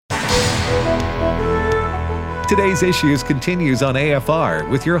Today's Issues continues on AFR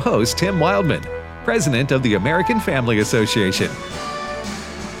with your host, Tim Wildman, President of the American Family Association.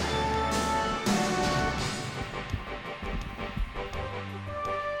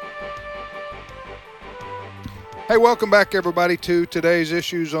 Hey, welcome back, everybody, to today's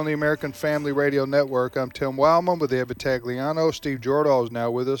Issues on the American Family Radio Network. I'm Tim Wildman with Eva Tagliano. Steve Jordahl is now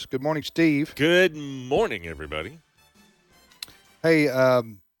with us. Good morning, Steve. Good morning, everybody. Hey,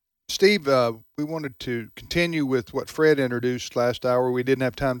 Steve, we wanted to continue with what Fred introduced last hour. We didn't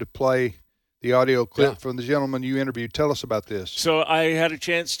have time to play the audio clip from the gentleman you interviewed. Tell us about this. So I had a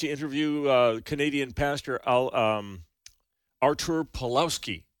chance to interview Canadian pastor Artur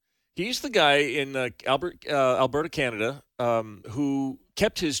Pawlowski. He's the guy in Alberta, Canada, who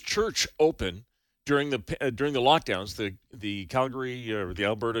kept his church open during the lockdowns. The Calgary or the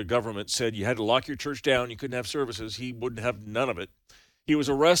Alberta government said you had to lock your church down. You couldn't have services. He wouldn't have none of it. He was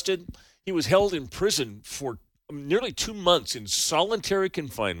arrested. He was held in prison for nearly 2 months in solitary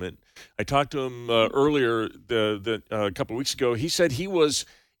confinement. I talked to him earlier, a couple of weeks ago. He said he was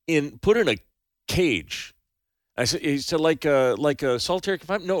put in a cage. He said like a solitary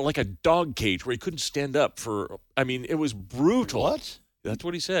confinement? No, like a dog cage where he couldn't stand up for. I mean, it was brutal. What? That's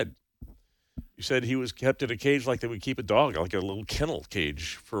what he said. He said he was kept in a cage like they would keep a dog, like a little kennel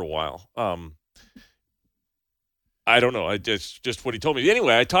cage for a while. I don't know. Just what he told me.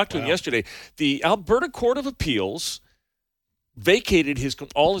 Anyway, I talked to him yesterday. The Alberta Court of Appeals vacated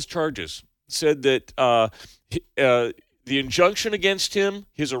all his charges. Said that the injunction against him,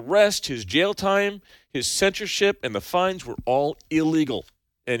 his arrest, his jail time, his censorship, and the fines were all illegal.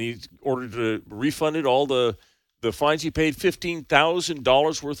 And he ordered to refunded all the fines he paid,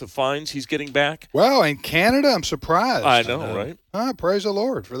 $15,000 worth of fines he's getting back. Wow, in Canada, I'm surprised. I know, right? Praise the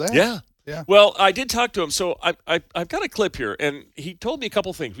Lord for that. Yeah. Yeah. Well, I did talk to him, so I've got a clip here, and he told me a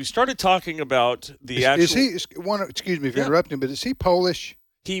couple things. We started talking about the actual. Excuse me for interrupting, but is he Polish?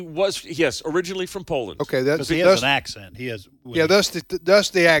 He was, yes, originally from Poland. Okay, he has an accent. He has. That's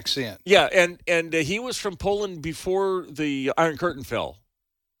the accent. Yeah, and he was from Poland before the Iron Curtain fell.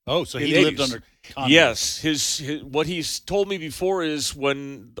 Oh, so he lived under communism. Yes, his what he's told me before is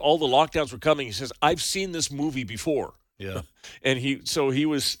when all the lockdowns were coming, he says, "I've seen this movie before." Yeah, and he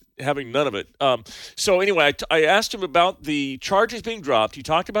was having none of it. So anyway, I asked him about the charges being dropped. He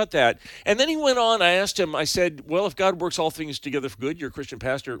talked about that, and then he went on. I asked him. I said, "Well, if God works all things together for good, you're a Christian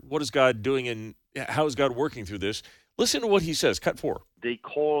pastor. What is God doing, and how is God working through this?" Listen to what he says. Cut 4. They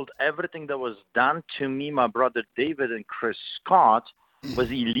called everything that was done to me, my brother David and Chris Scott,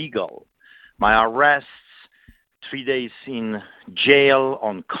 was illegal. My arrests, 3 days in jail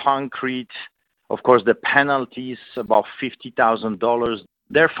on concrete. Of course, the penalties, about $50,000.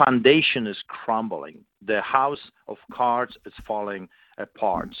 Their foundation is crumbling. The house of cards is falling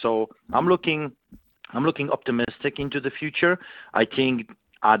apart. So I'm looking optimistic into the future. I think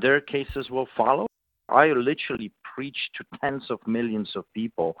other cases will follow. I literally preach to tens of millions of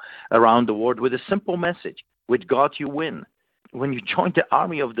people around the world with a simple message. With God, you win. When you join the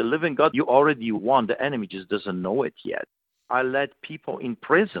army of the living God, you already won. The enemy just doesn't know it yet. I led people in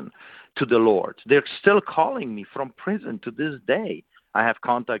prison to the Lord. They're still calling me from prison to this day. I have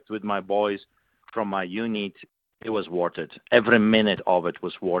contact with my boys from my unit. It was worth it. Every minute of it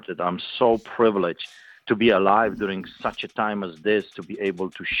was worth it. I'm so privileged to be alive during such a time as this, to be able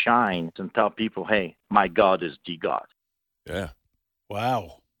to shine and tell people, hey, my God is the God. Yeah.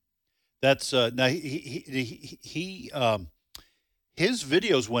 Wow. That's now his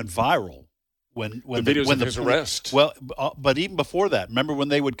videos went viral when the videos of his arrest. Well, but even before that, remember when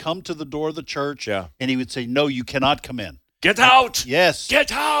they would come to the door of the church, and he would say, "No, you cannot come in. Get out! Yes,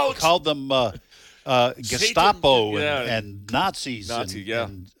 get out!" He called them Gestapo and Nazis,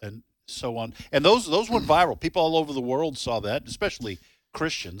 and so on. And those went viral. People all over the world saw that, especially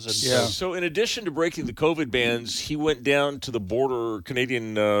Christians. And So in addition to breaking the COVID bans, he went down to the border,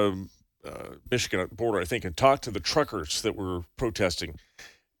 Canadian Michigan border, I think, and talked to the truckers that were protesting.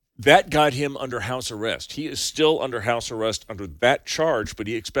 That got him under house arrest. He is still under house arrest under that charge, but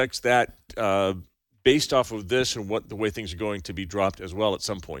he expects that based off of this and the way things are going to be dropped as well at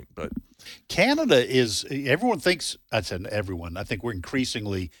some point. But Canada is, everyone thinks, I said everyone, I think we're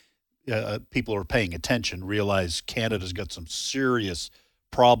increasingly, people are paying attention, realize Canada's got some serious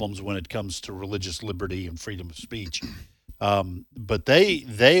problems when it comes to religious liberty and freedom of speech. But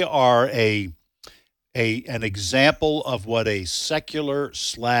they are an example of what a secular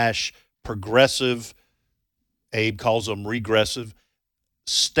 / progressive, Abe calls them regressive,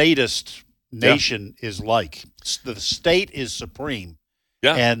 statist nation is like. The state is supreme,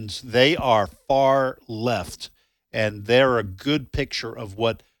 and they are far left, and they're a good picture of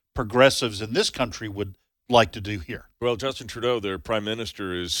what progressives in this country would like to do here. Well, Justin Trudeau, their prime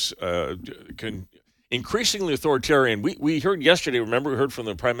minister, is increasingly authoritarian. We heard yesterday, remember, we heard from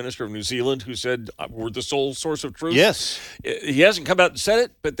the prime minister of New Zealand who said we're the sole source of truth. Yes. He hasn't come out and said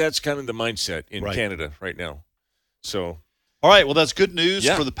it, but that's kind of the mindset in Canada right now. So, all right, well, that's good news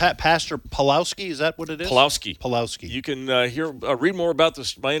Yeah. for the Pastor Pawlowski. Is that what it is? Pawlowski. You can read more about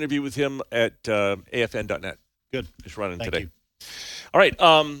my interview with him at afn.net. Good. Just running Thank today. you. All right.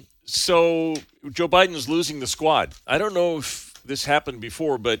 So Joe Biden's losing the squad. I don't know if this happened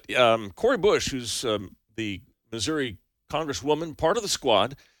before, but Cori Bush, who's the Missouri Congresswoman, part of the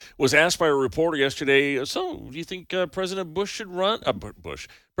squad, was asked by a reporter yesterday, so do you think President Bush should run?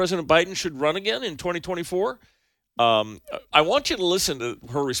 President Biden should run again in 2024? I want you to listen to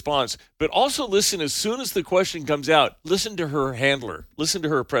her response, but also listen as soon as the question comes out. Listen to her handler. Listen to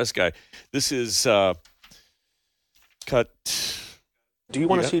her press guy. This is cut. Do you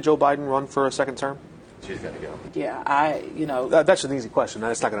want to see Joe Biden run for a second term? She's got to go. Yeah, that's an easy question.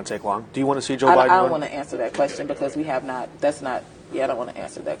 That's not going to take long. Do you want to see Joe Biden run? I don't want to answer that question because we have not. That's not. Yeah, I don't want to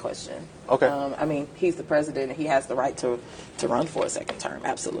answer that question. Okay. I mean, he's the president, and he has the right to run for a second term.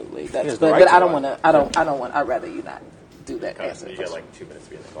 Absolutely. That's. But I don't want to. I don't want. I'd rather you not do that. Answer. You got like 2 minutes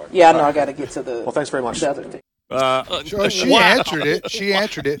to be in the car. Yeah, I know. I got to get to the. Well, thanks very much. The other thing. She answered it. She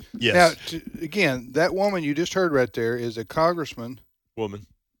answered it. Yes. Now, again, that woman you just heard right there is a congressman. Woman.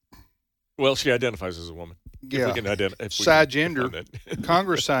 Well, she identifies as a woman. Yeah. If we can Cisgender.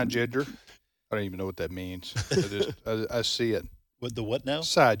 Congress cisgender. I don't even know what that means. I see it. What the what now?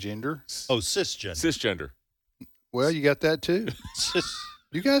 Cisgender. Oh, cisgender. Cisgender. Well, you got that too.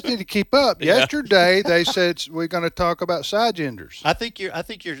 You guys need to keep up. Yeah. Yesterday they said we're going to talk about cisgenders. I think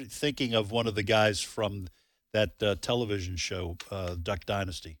you're thinking of one of the guys from that television show, Duck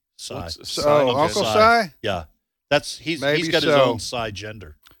Dynasty. Uncle Cy? Yeah, he's got his own Cy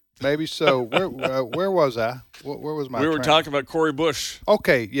gender. Maybe so. Where was I? Where was my? We were talking about Cori Bush.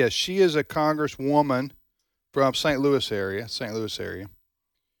 Okay, yes, she is a congresswoman from St. Louis area.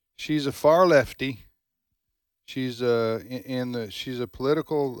 She's a far lefty. She's she's a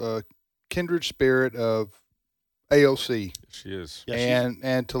political kindred spirit of AOC. She is.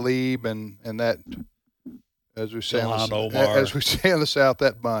 And Tlaib and that, as we say in the South,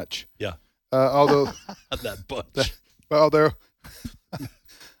 that bunch. Yeah. Although that bunch.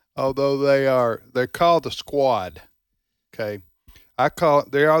 Although they're called the Squad. Okay.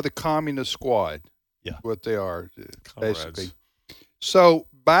 They are the Communist Squad. Yeah. What they are, Comrades. basically. So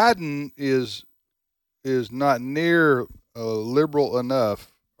Biden is not near liberal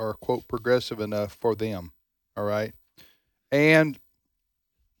enough or, quote, progressive enough for them. All right. And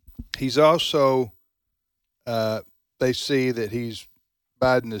he's also, they see that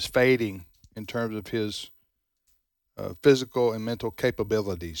Biden is fading in terms of his physical and mental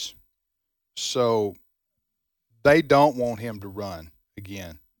capabilities. So they don't want him to run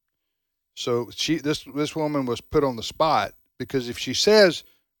again. So this woman was put on the spot because if she says,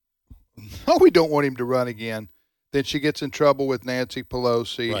 no, we don't want him to run again, then she gets in trouble with Nancy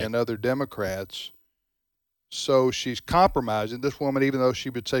Pelosi and other Democrats. So she's compromising. This woman, even though she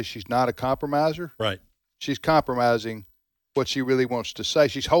would say she's not a compromiser, she's compromising what she really wants to say.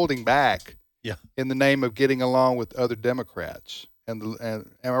 She's holding back in the name of getting along with other Democrats. And am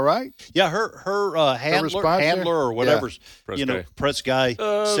I right? Yeah, her handler or whatever, press guy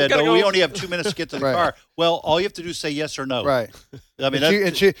said, we only have 2 minutes to get to the car. Well, all you have to do is say yes or no. Right. I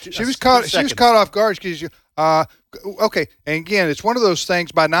mean, she was caught. She was caught off guard because okay. And again, it's one of those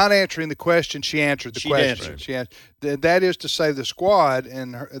things. By not answering the question, she answered the question. She answered. That is to say, the Squad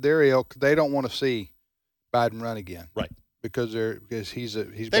and their ilk, they don't want to see Biden run again, right? Because he's a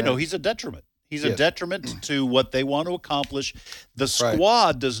detriment. He's a detriment to what they want to accomplish. The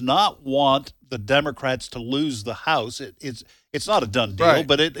Squad does not want the Democrats to lose the House. It's not a done deal,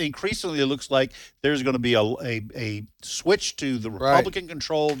 but it increasingly looks like there's going to be a switch to the Republican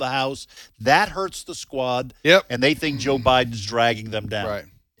control of the House. That hurts the Squad, and they think Joe Biden's dragging them down. Right.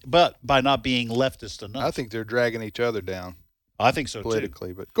 But by not being leftist enough. I think they're dragging each other down. I think so, politically,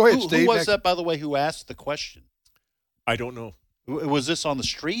 too. But go ahead, Steve. Who was that, by the way, who asked the question? I don't know. Was this on the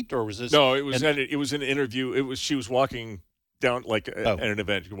street or was this? No, it was an interview. She was walking down at an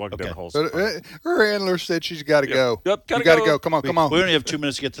event. She was walking down the halls. Her handler said she's got to go. Yep, you got to go. Come on. We only have 2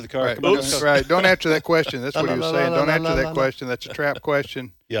 minutes to get to the car. Right. Come on. Right. Don't answer that question. That's what he was saying. Don't answer that question. That's a trap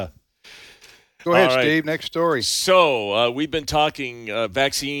question. Yeah. Go ahead, Steve. Next story. So we've been talking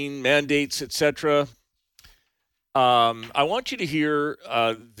vaccine mandates, etc. I want you to hear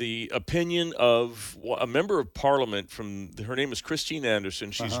the opinion of a member of Parliament her name is Christine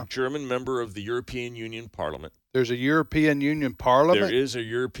Anderson. She's a German member of the European Union Parliament. There's a European Union Parliament? There is a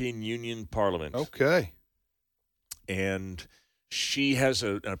European Union Parliament. Okay. And she has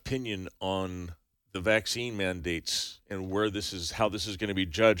an opinion on the vaccine mandates and how this is going to be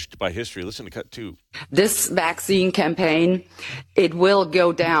judged by history. Listen to cut 2. This vaccine campaign, it will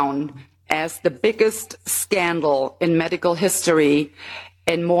go down as the biggest scandal in medical history,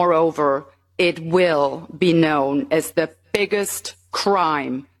 and moreover, it will be known as the biggest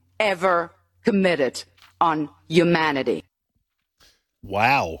crime ever committed on humanity.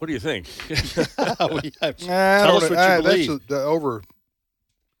 Wow. What do you think? Tell us what you believe. That's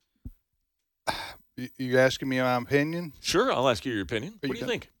you asking me my opinion? Sure, I'll ask you your opinion. What do you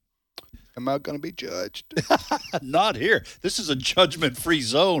think? Am I going to be judged? Not here. This is a judgment-free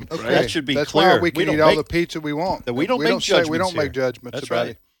zone. Okay. That should be That's clear. That's why we can eat all the pizza we want. We don't make judgments We don't make judgments That's about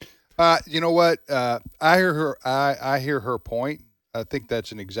right. it. You know what? I hear her. I hear her point. I think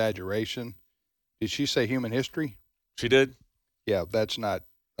that's an exaggeration. Did she say human history? She did. Yeah, that's not.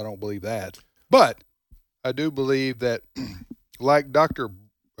 I don't believe that. But I do believe that, like Dr.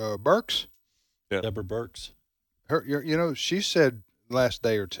 Birx, Deborah Birx. She said last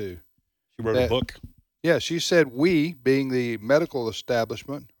day or two. She wrote a book. Yeah, she said we, being the medical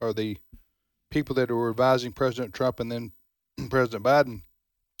establishment, or the people that were advising President Trump and then President Biden,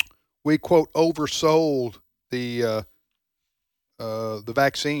 we, quote, oversold the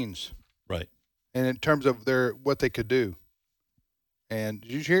vaccines. Right. And in terms of what they could do. And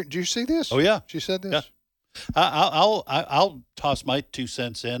did you see this? Oh, yeah. She said this? Yeah. I'll toss my 2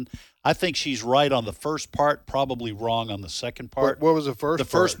 cents in. I think she's right on the first part, probably wrong on the second part. What was the first part? The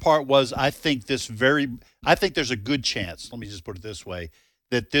first part was I think there's a good chance, let me just put it this way,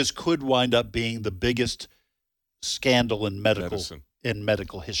 that this could wind up being the biggest scandal in medical history. In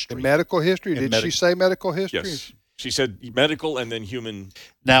medical history? Did she say medical history? Yes. She said medical and then human.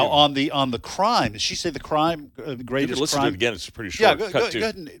 Now, on the crime, did she say the crime, the greatest listen crime? to it again. It's pretty short. Yeah, go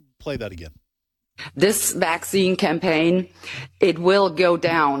ahead and play that again. This vaccine campaign, it will go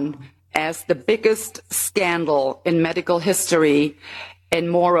down as the biggest scandal in medical history, and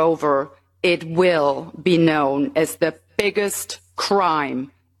moreover, it will be known as the biggest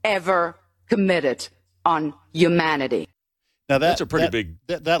crime ever committed on humanity. Now that's a pretty big.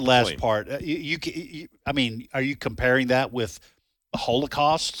 That last claim. part, I mean, are you comparing that with the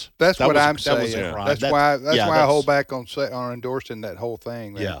Holocaust? That's what I'm saying. That was a crime. That's why I hold back on endorsing that whole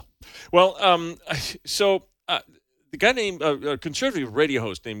thing. Man. Yeah. Well, so the guy named a conservative radio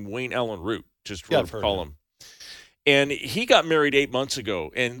host named Wayne Allen Root just wrote a column, and he got married 8 months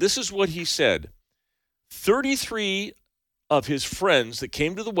ago, and this is what he said: 33 of his friends that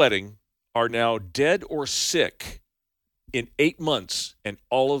came to the wedding are now dead or sick in 8 months, and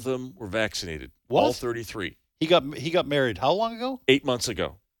all of them were vaccinated. What? All 33. He got married how long ago? 8 months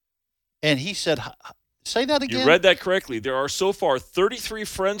ago. And he said, say that again. You read that correctly. There are so far 33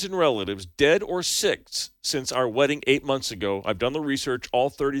 friends and relatives dead or sick since our wedding 8 months ago. I've done the research.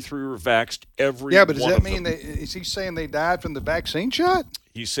 All 33 were vaxxed. Yeah, but does that mean is he saying they died from the vaccine shot?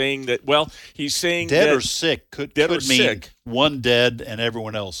 He's saying that. Well, he's saying dead that or sick could mean sick. One dead and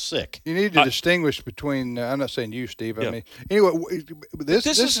everyone else sick. You need to distinguish between. I'm not saying you, Steve. I mean, anyway, this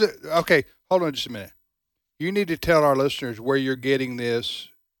is okay. Hold on just a minute. You need to tell our listeners where you're getting this,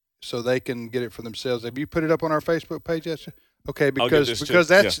 so they can get it for themselves. Have you put it up on our Facebook page? Okay, because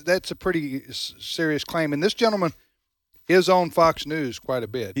that's a pretty serious claim, and this gentleman is on Fox News quite a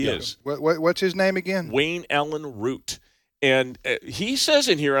bit. He is. What's his name again? Wayne Allen Root. And he says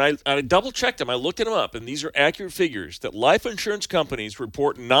in here, and I double-checked him, I looked him up, and these are accurate figures, that life insurance companies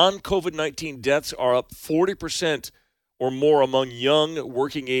report non-COVID-19 deaths are up 40% or more among young,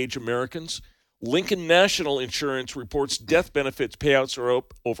 working-age Americans. Lincoln National Insurance reports death benefits payouts are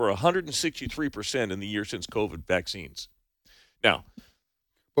up over 163% in the year since COVID vaccines. Now,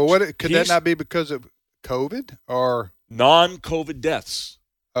 but could that not be because of COVID or non-COVID deaths?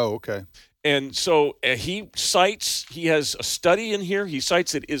 Oh, okay. And so he has a study in here. He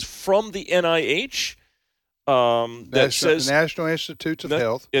cites it is from the NIH that says National Institutes of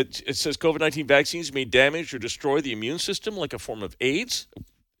Health. It says COVID-19 vaccines may damage or destroy the immune system like a form of AIDS.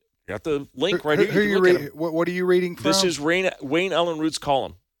 Got the link right here. What are you reading from? This is Wayne Allen Root's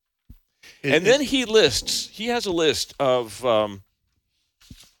column. And then he has a list of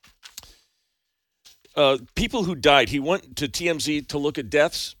people who died. He went to TMZ to look at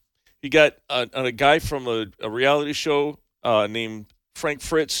deaths. He got a guy from a reality show named Frank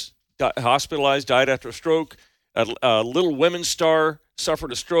Fritz, hospitalized, died after a stroke. A Little Women star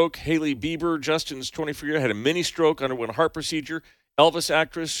suffered a stroke. Hailey Bieber, Justin's 24-year, had a mini stroke, underwent a heart procedure. Elvis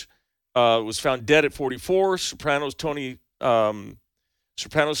actress was found dead at 44. Sopranos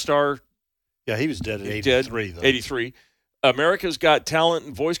star. Yeah, he was dead at 83, though. 83. America's Got Talent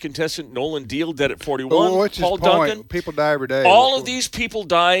and voice contestant Nolan Deal dead at 41. Well, what's Paul his point? Duncan. People die every day. All of these people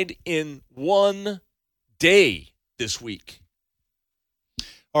died in one day this week.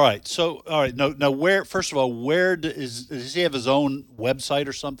 All right. So, now where? First of all, where does he have his own website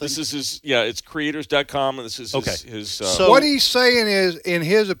or something? This is his. Yeah, it's creators.com, and this is his. So what he's saying is, in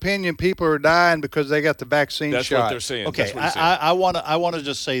his opinion, people are dying because they got the vaccine that's shot. what they're saying. Okay, That's what I want to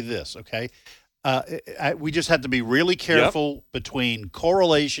just say this. Okay, we just have to be really careful between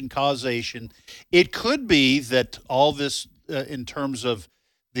correlation, causation. It could be that all this, in terms of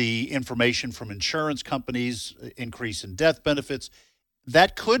the information from insurance companies, increase in death benefits,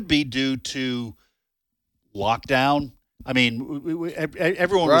 that could be due to lockdown. I mean,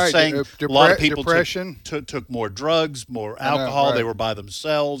 everyone was saying a lot of people took more drugs, more alcohol. They were by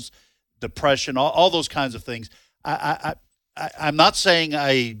themselves, depression, all those kinds of things. I'm not saying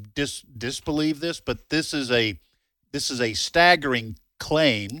I disbelieve this, but this is a staggering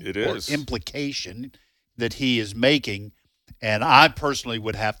claim or implication that he is making, and I personally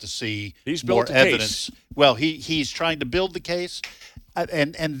would have to see more evidence. Case. Well, he's trying to build the case,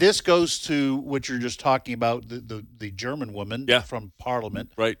 and this goes to what you're just talking about, the German woman from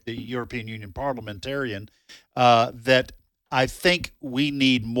Parliament, right? The European Union parliamentarian, that I think we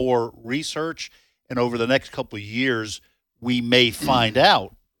need more research, and over the next couple of years, we may find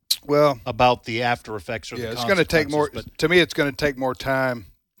out about the after effects or the consequences. It's going to take more. To me, it's going to take more time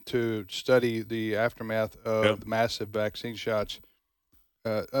to study the aftermath of the massive vaccine shots,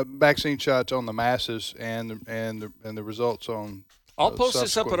 on the masses, and the results on. I'll post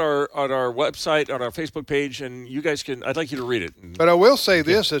this up on our website, on our Facebook page, and you guys can. I'd like you to read it. But I will say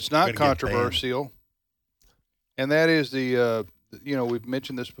this: it's not controversial, and that is the. We've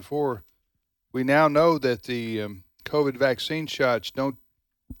mentioned this before. We now know that the COVID vaccine shots don't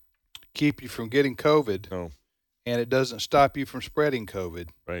keep you from getting COVID. No. And it doesn't stop you from spreading COVID.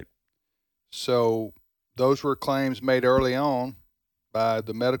 Right. So those were claims made early on by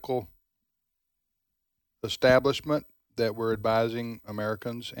the medical establishment that were advising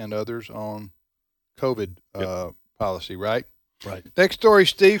Americans and others on COVID policy, right? Right. Next story,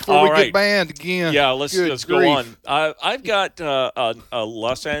 Steve, before we get banned again. Yeah, let's go on. I've got a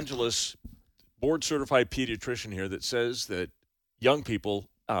Los Angeles board-certified pediatrician here that says that young people,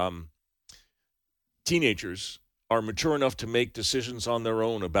 teenagers, are mature enough to make decisions on their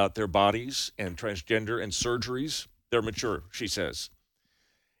own about their bodies and transgender and surgeries. They're mature, she says.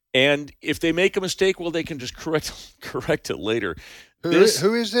 And if they make a mistake, well, they can just correct it later. Who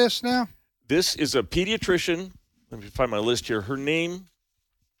is this now? This is a pediatrician. Let me find my list here. Her name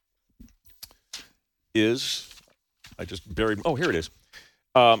is, I just buried, here it is.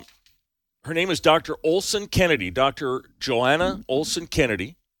 Her name is Dr. Olson Kennedy, Dr. Joanna Olson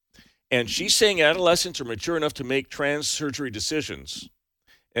Kennedy. And she's saying adolescents are mature enough to make trans surgery decisions.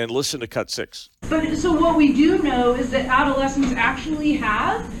 And listen to cut 6. But so what we do know is that adolescents actually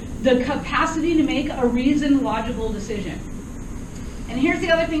have the capacity to make a reasoned, logical decision. And here's the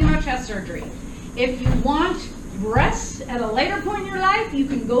other thing about chest surgery. If you want breasts at a later point in your life, you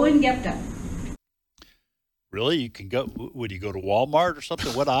can go and get them. Really? You can go? Would you go to Walmart or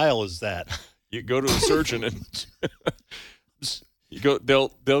something? What aisle is that? You go to a surgeon and you go.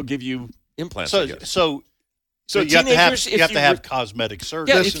 They'll give you implants. So you have to have cosmetic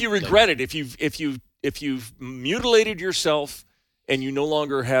surgery. Yeah, if you regret it, if you've mutilated yourself and you no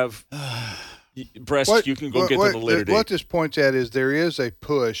longer have breasts, you can go get them at a later date. What this points at is there is a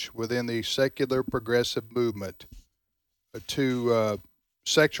push within the secular progressive movement to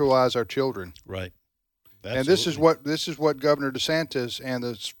sexualize our children. Right. Absolutely. And this is what Governor DeSantis and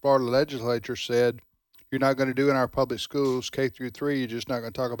the Florida legislature said. You're not going to do in our public schools, K through 3. You're just not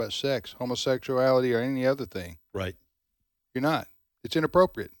going to talk about sex, homosexuality, or any other thing. Right. You're not. It's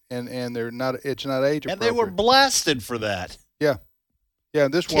inappropriate, and they're not. It's not age appropriate. And they were blasted for that. Yeah.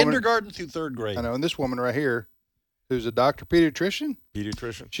 This kindergarten through 3rd grade. I know, and this woman right here, who's a doctor, pediatrician.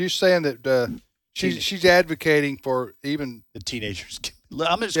 She's saying that she's advocating for even the teenagers.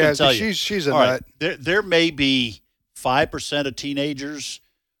 I'm just going to tell you. She's a nut. There may be 5% of teenagers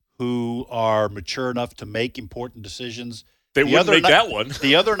who are mature enough to make important decisions. They wouldn't make that one.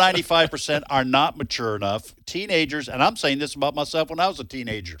 The other 95% are not mature enough. Teenagers, and I'm saying this about myself when I was a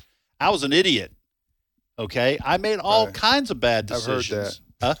teenager. I was an idiot. Okay? I made all kinds of bad decisions.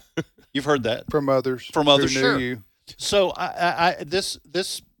 I've heard that. Huh? You've heard that? From others. From others, who knew you. So this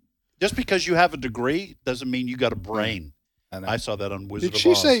just because you have a degree doesn't mean you got a brain. I saw that on Wizard Did of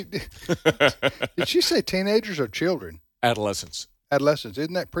she Oz. Did she say teenagers or children? Adolescents. Adolescents.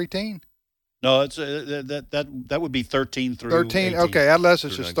 Isn't that preteen? No, it's that would be 13 through 13. 18. Okay,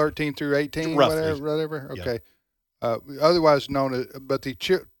 adolescents Through is 19. 13 through 18, Roughly. whatever. Yeah. Okay. Otherwise known as, but the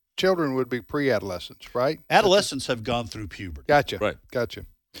children would be pre-adolescents, right? Adolescents have gone through puberty. Gotcha. Right. Gotcha.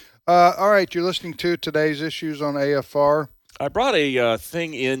 All right, you're listening to today's issues on AFR. I brought a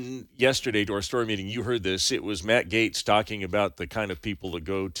thing in yesterday to our story meeting. You heard this. It was Matt Gaetz talking about the kind of people that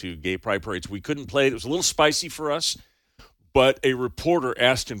go to gay pride parades. We couldn't play it. It was a little spicy for us, but a reporter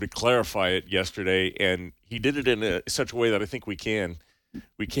asked him to clarify it yesterday, and he did it in such a way that I think we can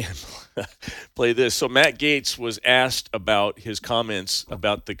play this. So Matt Gaetz was asked about his comments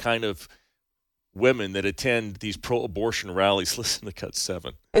about the kind of women that attend these pro-abortion rallies. Listen to cut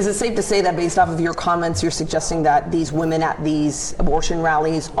 7. Is it safe to say that based off of your comments, you're suggesting that these women at these abortion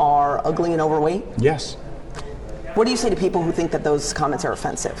rallies are ugly and overweight? Yes. What do you say to people who think that those comments are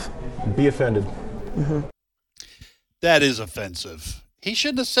offensive? Be offended. Mm-hmm. That is offensive. He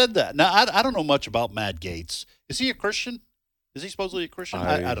shouldn't have said that. Now, I don't know much about Matt Gaetz. Is he a Christian? Is he supposedly a Christian?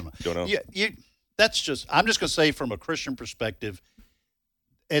 I don't know. Don't know. I'm just going to say from a Christian perspective,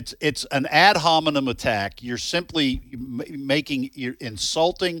 it's an ad hominem attack. You're simply you're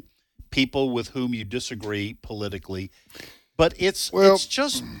insulting people with whom you disagree politically, but it's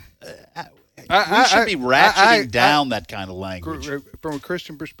just we should be ratcheting down that kind of language. From a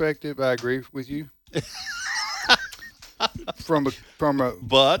Christian perspective, I agree with you. From a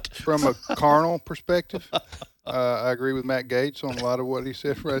carnal perspective, I agree with Matt Gaetz on a lot of what he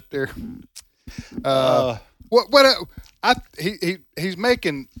said right there. He's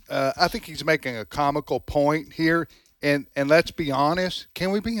making. I think he's making a comical point here, and let's be honest.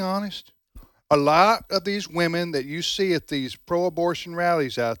 Can we be honest? A lot of these women that you see at these pro-abortion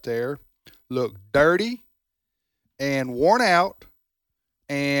rallies out there look dirty and worn out,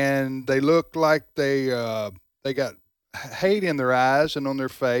 and they look like they got hate in their eyes and on their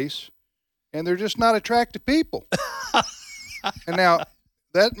face, and they're just not attractive people. And now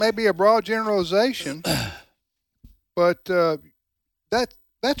that may be a broad generalization, but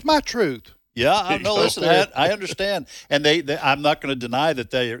that's my truth. Yeah, no, listen, I understand, and they I'm not going to deny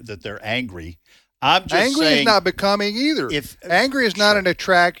that they're angry. I'm just angry saying, is not becoming either. If angry is not an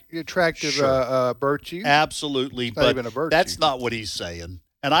attractive virtue, absolutely, not even a virtue. That's not what he's saying.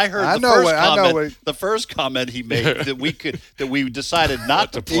 And I heard the first comment he made that we decided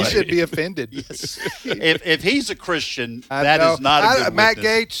not to play. He should be offended. Yes. If he's a Christian, that is not a good Matt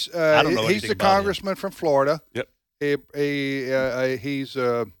witness. Gaetz, I don't know he's the congressman from Florida. Yep.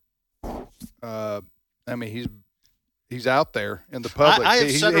 He's out there in the public.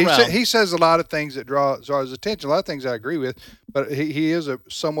 He says a lot of things that draws his attention. A lot of things I agree with, but he is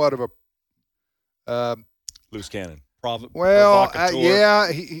somewhat of a loose cannon. He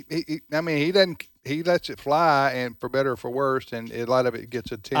lets it fly, and for better or for worse, and a lot of it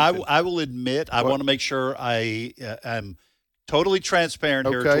gets attention. I will admit, I want to make sure I am totally transparent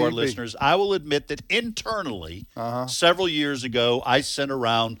here to our listeners. I will admit that internally, several years ago, I sent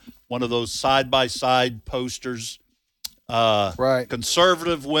around one of those side-by-side posters. Right.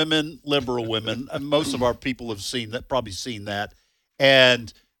 Conservative women, liberal women. And most of our people have probably seen that.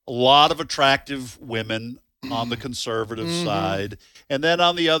 And a lot of attractive women on the conservative side. And then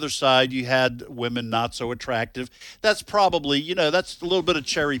on the other side, you had women not so attractive. That's probably, that's a little bit of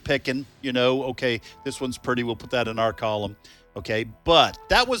cherry picking. Okay, this one's pretty. We'll put that in our column. Okay, but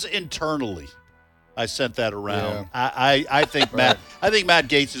that was internally. I sent that around. Yeah. I think Matt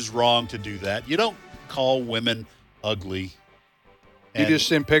Gaetz is wrong to do that. You don't call women ugly. You just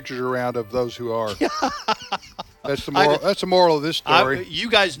send pictures around of those who are. That's the moral. That's the moral of this story. You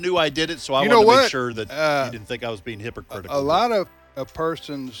guys knew I did it, so I wanted to make sure that you didn't think I was being hypocritical. A lot of a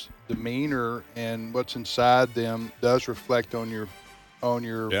person's demeanor and what's inside them does reflect on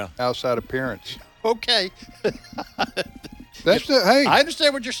your outside appearance. Okay. Hey, I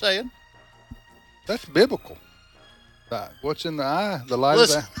understand what you're saying. That's biblical. What's in the eye? The light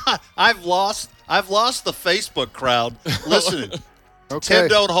Listen, of the eye. I've lost the Facebook crowd. Listen. Okay. Tim,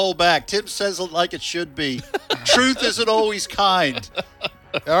 don't hold back. Tim says it like it should be. Truth isn't always kind.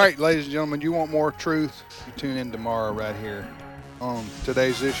 All right, ladies and gentlemen, you want more truth? You tune in tomorrow right here on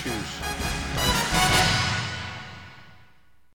Today's Issues.